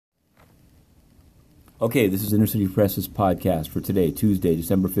Okay, this is Inner City Press's podcast for today, Tuesday,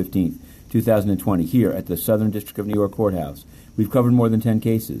 December 15th, 2020, here at the Southern District of New York Courthouse. We've covered more than 10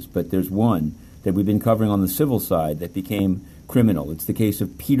 cases, but there's one that we've been covering on the civil side that became criminal. It's the case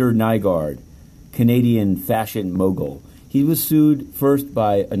of Peter Nygard, Canadian fashion mogul. He was sued first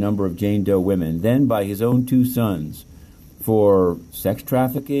by a number of Jane Doe women, then by his own two sons for sex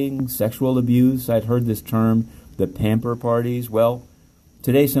trafficking, sexual abuse. I'd heard this term, the pamper parties. Well,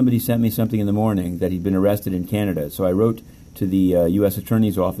 today somebody sent me something in the morning that he'd been arrested in Canada. So I wrote to the U.S.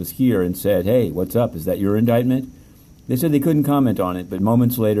 Attorney's Office here and said, hey, what's up? Is that your indictment? They said they couldn't comment on it, but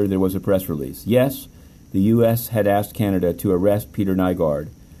moments later there was a press release. Yes, the U.S. had asked Canada to arrest Peter Nygard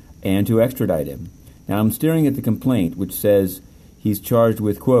and to extradite him. Now I'm staring at the complaint, which says he's charged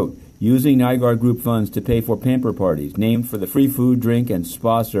with, quote, using Nygard Group funds to pay for pamper parties named for the free food, drink, and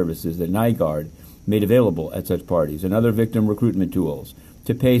spa services that Nygard made available at such parties and other victim recruitment tools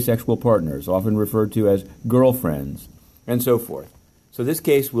to pay sexual partners, often referred to as girlfriends, and so forth. So this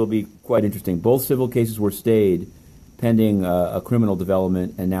case will be quite interesting. Both civil cases were stayed pending a criminal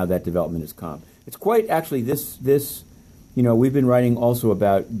development, and now that development has come. It's quite actually we've been writing also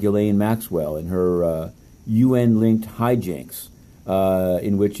about Ghislaine Maxwell and her UN-linked hijinks,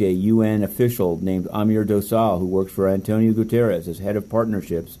 in which a UN official named Amir Dosal, who works for Antonio Guterres as head of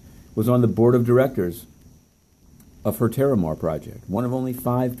partnerships, was on the board of directors of her Terramar project, one of only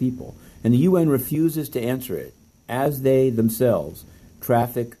 5 people. And the UN refuses to answer it, as they themselves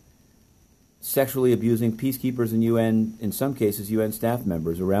traffic sexually abusing peacekeepers and UN, in some cases, UN staff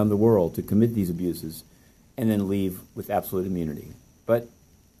members around the world to commit these abuses and then leave with absolute immunity. But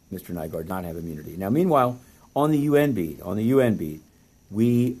Mr. Nygard did not have immunity. Now, meanwhile, on the UN beat,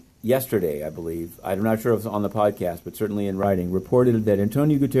 we yesterday, I believe, I'm not sure if it was on the podcast, but certainly in writing, reported that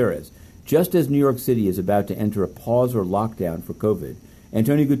Antonio Guterres, just as New York City is about to enter a pause or lockdown for COVID,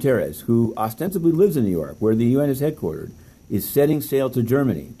 Antonio Guterres, who ostensibly lives in New York, where the UN is headquartered, is setting sail to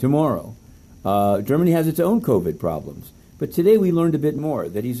Germany tomorrow. Germany has its own COVID problems. But today we learned a bit more,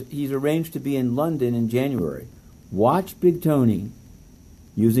 that he's arranged to be in London in January. Watch Big Tony,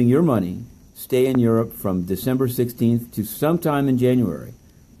 using your money, stay in Europe from December 16th to sometime in January.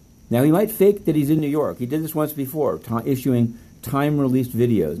 Now, he might fake that he's in New York. He did this once before, issuing time-released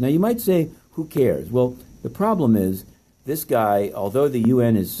videos. Now, you might say, who cares? Well, the problem is, this guy, although the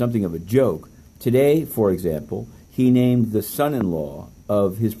UN is something of a joke, today, for example, he named the son-in-law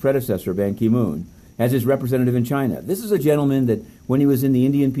of his predecessor, Ban Ki-moon, as his representative in China. This is a gentleman that, when he was in the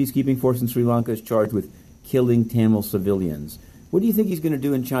Indian peacekeeping force in Sri Lanka, is charged with killing Tamil civilians. What do you think he's going to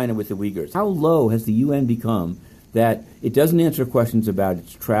do in China with the Uighurs? How low has the UN become that it doesn't answer questions about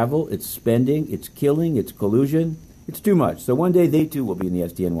its travel, its spending, its killing, its collusion? It's too much. So one day they too will be in the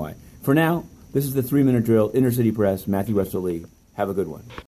SDNY. For now, this is the 3-minute drill, Inner City Press, Matthew Westerly. Have a good one.